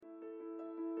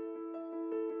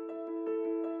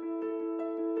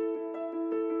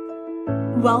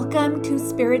Welcome to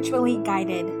Spiritually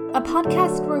Guided, a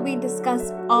podcast where we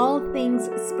discuss all things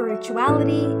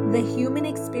spirituality, the human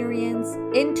experience,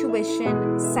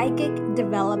 intuition, psychic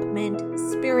development,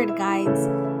 spirit guides,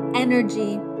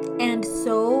 energy, and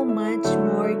so much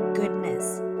more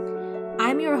goodness.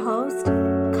 I'm your host,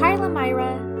 Carla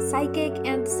Myra, psychic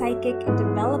and psychic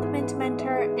development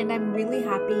mentor, and I'm really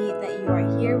happy that you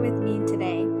are here with me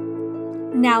today.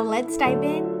 Now let's dive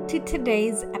in to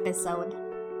today's episode.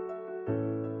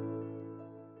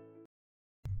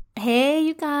 Hey,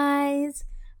 you guys.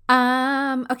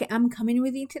 Okay, I'm coming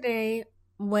with you today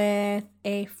with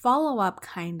a follow-up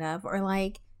or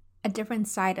like a different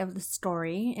side of the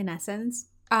story, in essence,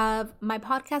 of my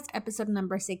podcast episode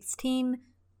number 16,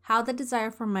 How the Desire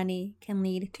for Money Can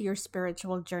Lead to Your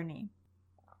Spiritual Journey.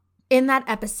 In that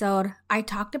episode, I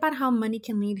talked about how money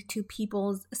can lead to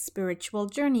people's spiritual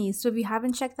journeys. So if you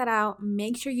haven't checked that out,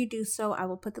 make sure you do so. I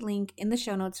will put the link in the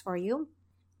show notes for you.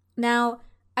 Now,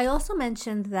 I also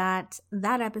mentioned that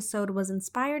episode was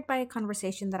inspired by a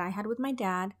conversation that I had with my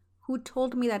dad, who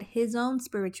told me that his own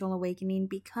spiritual awakening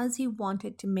because he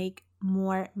wanted to make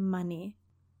more money.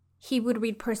 He would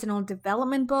read personal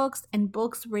development books and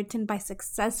books written by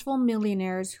successful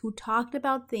millionaires who talked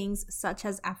about things such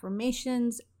as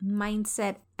affirmations,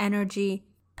 mindset, energy,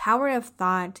 power of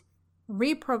thought,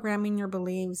 reprogramming your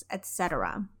beliefs,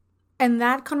 etc. And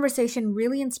that conversation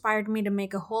really inspired me to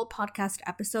make a whole podcast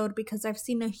episode because I've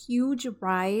seen a huge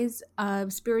rise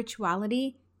of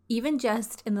spirituality, even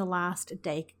just in the last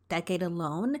decade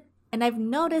alone. And I've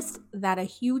noticed that a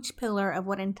huge pillar of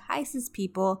what entices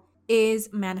people is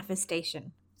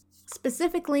manifestation.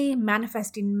 Specifically,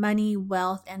 manifesting money,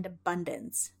 wealth, and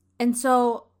abundance. And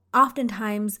so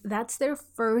oftentimes that's their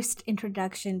first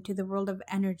introduction to the world of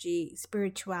energy,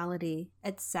 spirituality,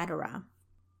 etc.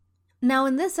 Now,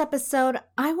 in this episode,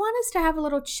 I want us to have a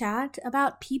little chat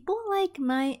about people like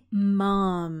my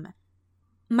mom.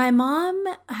 My mom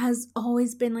has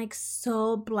always been like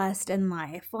so blessed in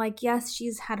life. Like, yes,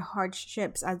 she's had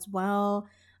hardships as well,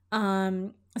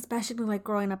 especially like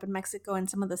growing up in Mexico and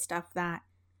some of the stuff that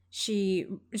she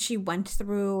went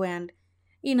through. And,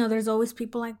 you know, there's always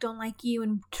people like don't like you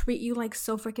and treat you like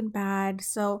so freaking bad.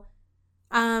 So,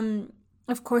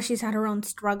 of course, she's had her own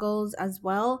struggles as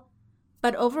well.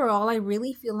 But overall, I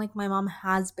really feel like my mom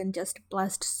has been just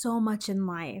blessed so much in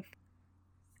life.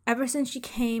 Ever since she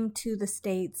came to the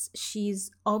States, she's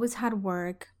always had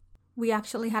work. We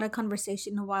actually had a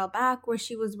conversation a while back where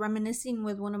she was reminiscing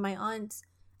with one of my aunts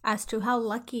as to how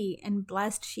lucky and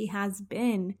blessed she has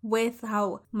been with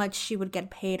how much she would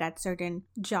get paid at certain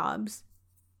jobs.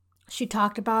 She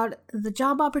talked about the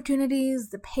job opportunities,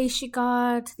 the pay she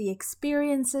got, the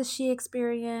experiences she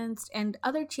experienced, and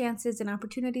other chances and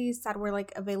opportunities that were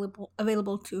like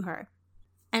available to her.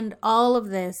 And all of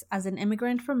this as an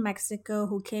immigrant from Mexico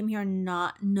who came here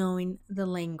not knowing the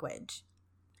language.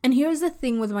 And here's the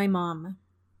thing with my mom.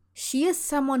 She is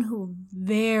someone who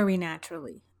very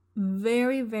naturally,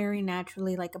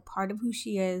 like a part of who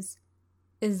she is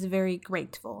very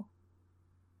grateful.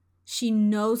 She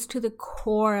knows to the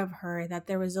core of her that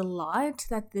there is a lot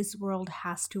that this world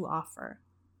has to offer.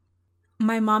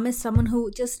 My mom is someone who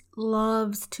just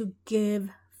loves to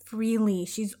give freely.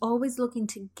 She's always looking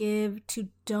to give, to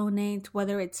donate,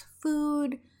 whether it's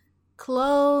food,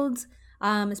 clothes,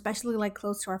 especially like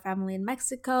close to our family in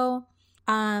Mexico,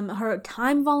 her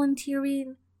time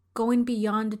volunteering, going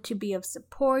beyond to be of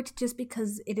support just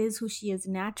because it is who she is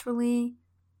naturally.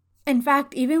 In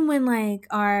fact, even when like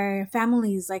our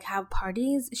families like have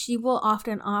parties, she will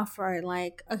often offer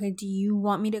like, okay, do you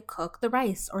want me to cook the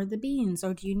rice or the beans,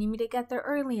 or do you need me to get there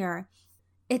earlier?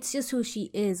 It's just who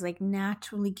she is, like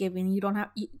naturally giving. You don't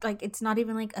have like, it's not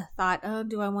even like a thought, oh,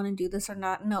 do I want to do this or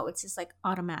not? No, it's just like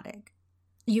automatic.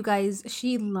 You guys,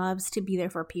 she loves to be there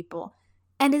for people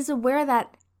and is aware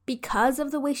that because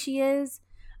of the way she is,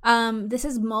 this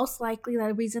is most likely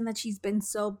the reason that she's been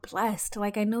so blessed.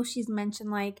 Like, I know she's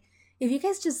mentioned like, if you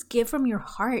guys just give from your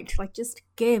heart, like just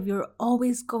give, you're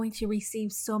always going to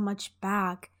receive so much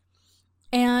back.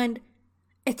 And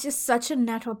it's just such a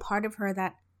natural part of her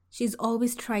that she's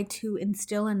always tried to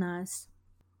instill in us.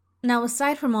 Now,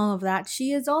 aside from all of that,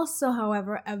 she is also,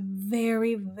 however, a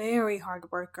very, very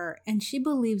hard worker, and she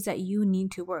believes that you need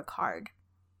to work hard.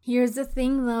 Here's the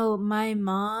thing though, my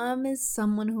mom is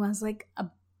someone who has like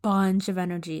a bunch of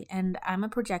energy, and I'm a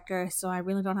projector, so I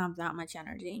really don't have that much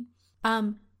energy.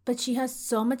 But she has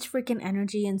so much freaking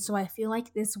energy, and so I feel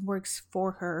like this works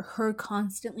for her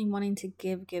constantly wanting to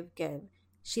give.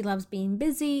 She loves being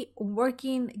busy,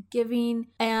 working, giving,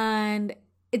 and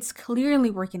it's clearly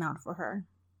working out for her.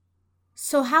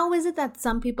 So, how is it that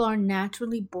some people are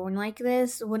naturally born like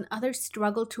this when others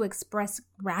struggle to express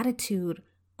gratitude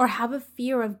or have a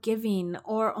fear of giving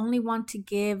or only want to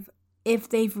give if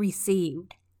they've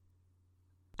received?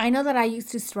 I know that I used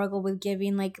to struggle with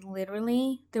giving, like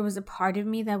literally, there was a part of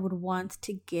me that would want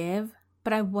to give,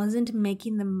 but I wasn't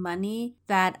making the money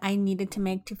that I needed to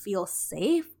make to feel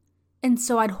safe. And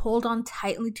so I'd hold on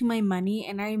tightly to my money.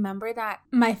 And I remember that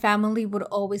my family would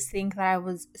always think that I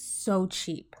was so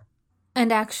cheap.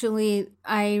 And actually,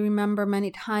 I remember many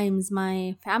times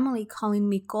my family calling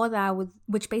me coda,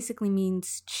 which basically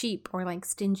means cheap or like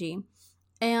stingy.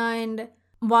 And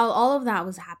while all of that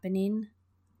was happening,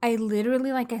 I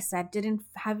literally, like I said,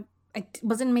 I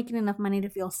wasn't making enough money to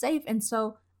feel safe. And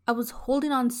so I was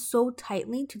holding on so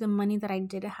tightly to the money that I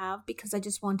did have because I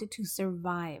just wanted to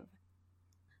survive.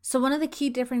 So one of the key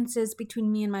differences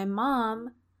between me and my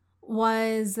mom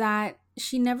was that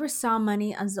she never saw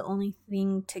money as the only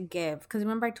thing to give. Because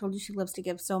remember, I told you she loves to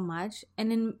give so much.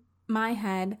 And in my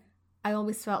head, I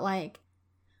always felt like,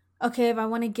 okay, if I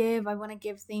want to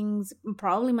give things,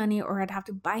 probably money, or I'd have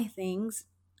to buy things.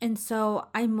 And so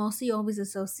I mostly always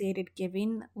associated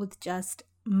giving with just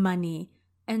money.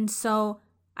 And so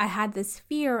I had this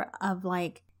fear of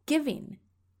like giving.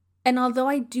 And although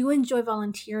I do enjoy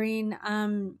volunteering,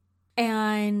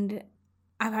 and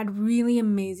I've had really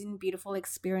amazing, beautiful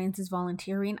experiences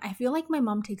volunteering, I feel like my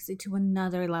mom takes it to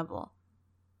another level.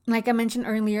 Like I mentioned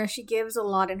earlier, she gives a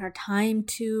lot in her time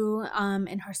too,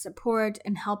 in her support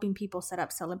and helping people set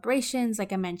up celebrations.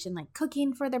 Like I mentioned, like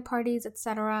cooking for their parties,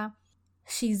 etc.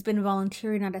 She's been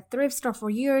volunteering at a thrift store for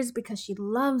years because she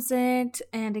loves it.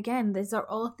 And again, these are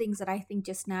all things that I think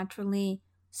just naturally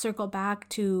circle back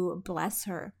to bless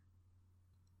her.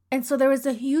 And so there was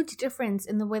a huge difference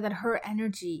in the way that her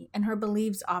energy and her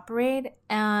beliefs operate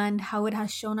and how it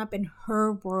has shown up in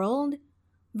her world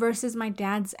versus my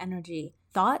dad's energy,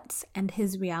 thoughts, and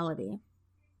his reality.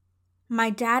 My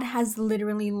dad has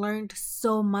literally learned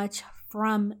so much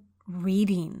from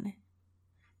reading.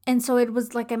 And so it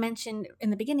was, like I mentioned in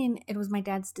the beginning, it was my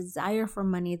dad's desire for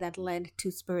money that led to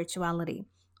spirituality.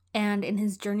 And in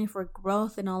his journey for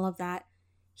growth and all of that,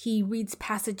 he reads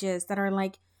passages that are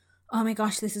like, oh my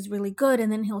gosh, this is really good. And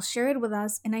then he'll share it with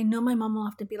us. And I know my mom will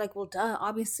have to be like, well, duh,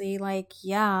 obviously, like,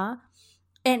 yeah.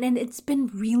 And it's been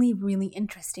really, really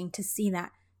interesting to see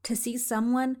that, to see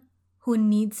someone who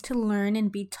needs to learn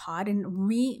and be taught and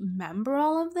remember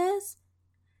all of this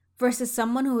versus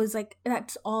someone who is like,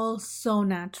 that's all so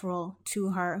natural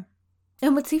to her.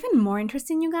 And what's even more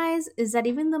interesting, you guys, is that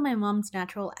even though my mom's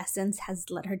natural essence has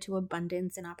led her to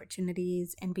abundance and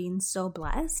opportunities and being so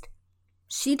blessed,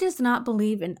 she does not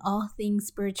believe in all things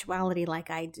spirituality like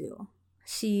I do.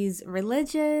 She's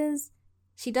religious.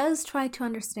 She does try to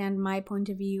understand my point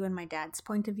of view and my dad's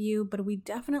point of view, but we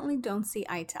definitely don't see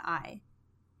eye to eye.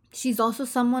 She's also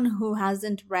someone who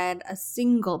hasn't read a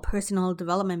single personal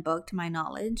development book to my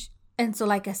knowledge. And so,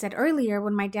 like I said earlier,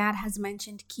 when my dad has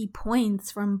mentioned key points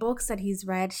from books that he's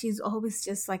read, she's always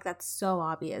just like, that's so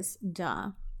obvious,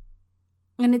 duh.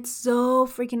 And it's so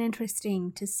freaking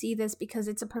interesting to see this because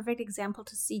it's a perfect example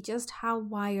to see just how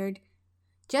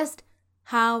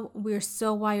we're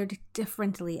so wired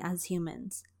differently as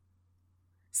humans.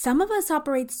 Some of us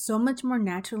operate so much more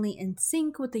naturally in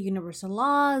sync with the universal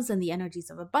laws and the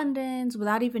energies of abundance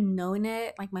without even knowing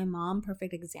it, like my mom,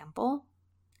 perfect example.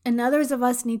 And others of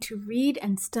us need to read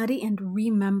and study and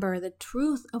remember the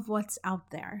truth of what's out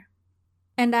there.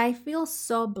 And I feel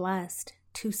so blessed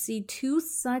to see two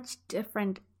such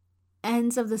different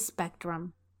ends of the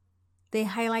spectrum. They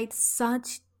highlight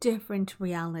such different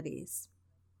realities.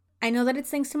 I know that it's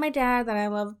thanks to my dad that I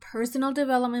love personal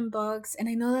development books, and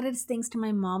I know that it's thanks to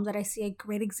my mom that I see a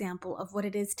great example of what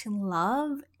it is to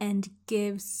love and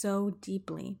give so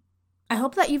deeply. I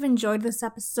hope that you've enjoyed this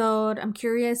episode. I'm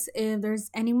curious if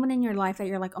there's anyone in your life that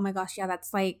you're like, oh my gosh, yeah,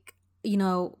 that's like,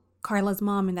 Carla's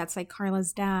mom and that's like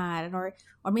Carla's dad, or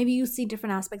maybe you see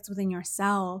different aspects within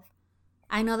yourself.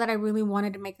 I know that I really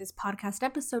wanted to make this podcast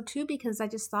episode too because I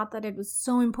just thought that it was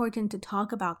so important to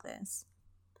talk about this.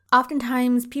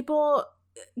 Oftentimes people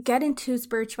get into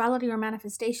spirituality or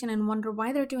manifestation and wonder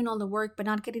why they're doing all the work but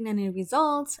not getting any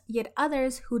results, yet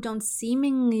others who don't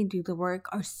seemingly do the work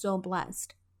are so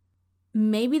blessed.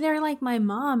 Maybe they're like my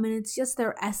mom and it's just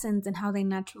their essence and how they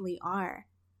naturally are.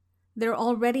 They're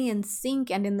already in sync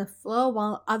and in the flow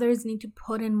while others need to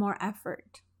put in more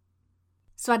effort.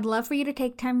 So I'd love for you to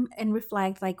take time and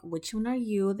reflect, like, which one are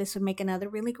you? This would make another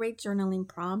really great journaling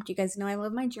prompt. You guys know I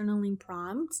love my journaling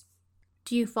prompts.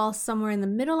 Do you fall somewhere in the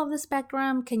middle of the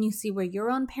spectrum? Can you see where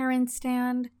your own parents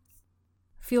stand?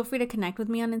 feel free to connect with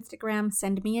me on Instagram,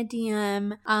 send me a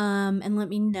DM, and let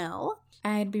me know.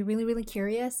 I'd be really, really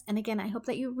curious. And again, I hope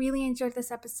that you really enjoyed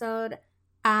this episode.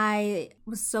 I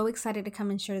was so excited to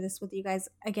come and share this with you guys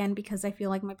again because I feel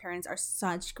like my parents are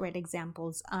such great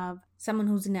examples of someone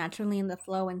who's naturally in the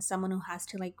flow and someone who has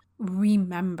to like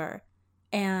remember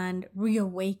and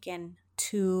reawaken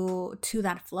to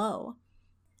that flow.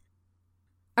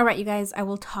 All right, you guys, I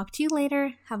will talk to you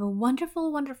later. Have a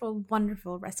wonderful, wonderful,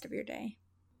 wonderful rest of your day.